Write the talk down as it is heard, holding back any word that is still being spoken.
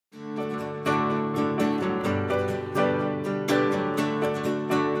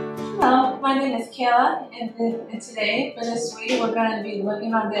Keila, and today, for this week, we're going to be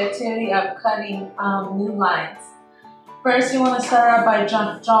looking on the activity of cutting new lines. First, you want to start out by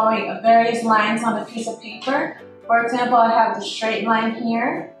drawing various lines on a piece of paper. For example, I have the straight line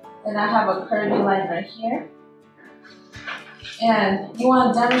here, and I have a curvy line right here. And you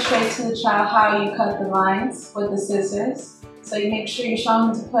want to demonstrate to the child how you cut the lines with the scissors. So you make sure you show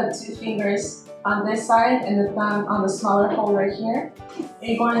them to put 2 fingers on this side and the thumb on the smaller hole right here. And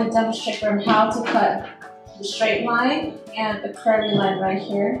you're going to demonstrate for him how to cut the straight line and the curvy line right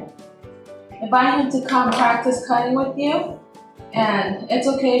here. Invite him to come practice cutting with you. And it's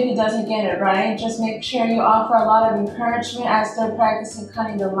okay if he doesn't get it right. Just make sure you offer a lot of encouragement as they're practicing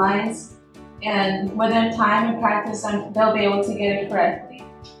cutting the lines. And within time and practice, they'll be able to get it correctly.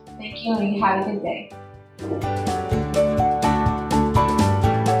 Thank you and you have a good day.